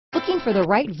Looking for the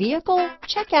right vehicle?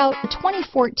 Check out the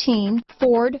 2014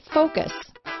 Ford Focus.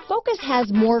 Focus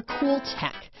has more cool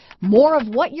tech, more of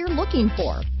what you're looking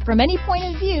for. From any point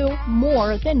of view,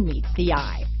 more than meets the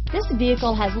eye. This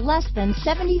vehicle has less than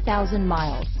 70,000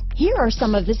 miles. Here are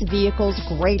some of this vehicle's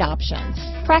great options: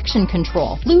 traction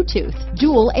control, Bluetooth,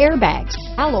 dual airbags,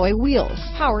 alloy wheels,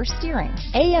 power steering,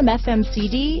 AM/FM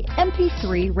CD,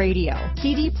 MP3 radio,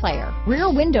 CD player,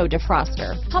 rear window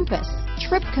defroster, compass,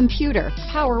 trip computer,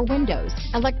 power windows,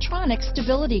 electronic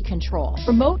stability control,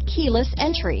 remote keyless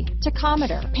entry,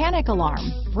 tachometer, panic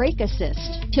alarm, brake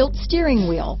assist, tilt steering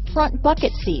wheel, front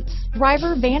bucket seats,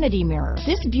 driver vanity mirror.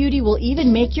 This beauty will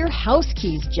even make your house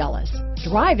keys jealous.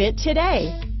 Drive it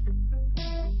today.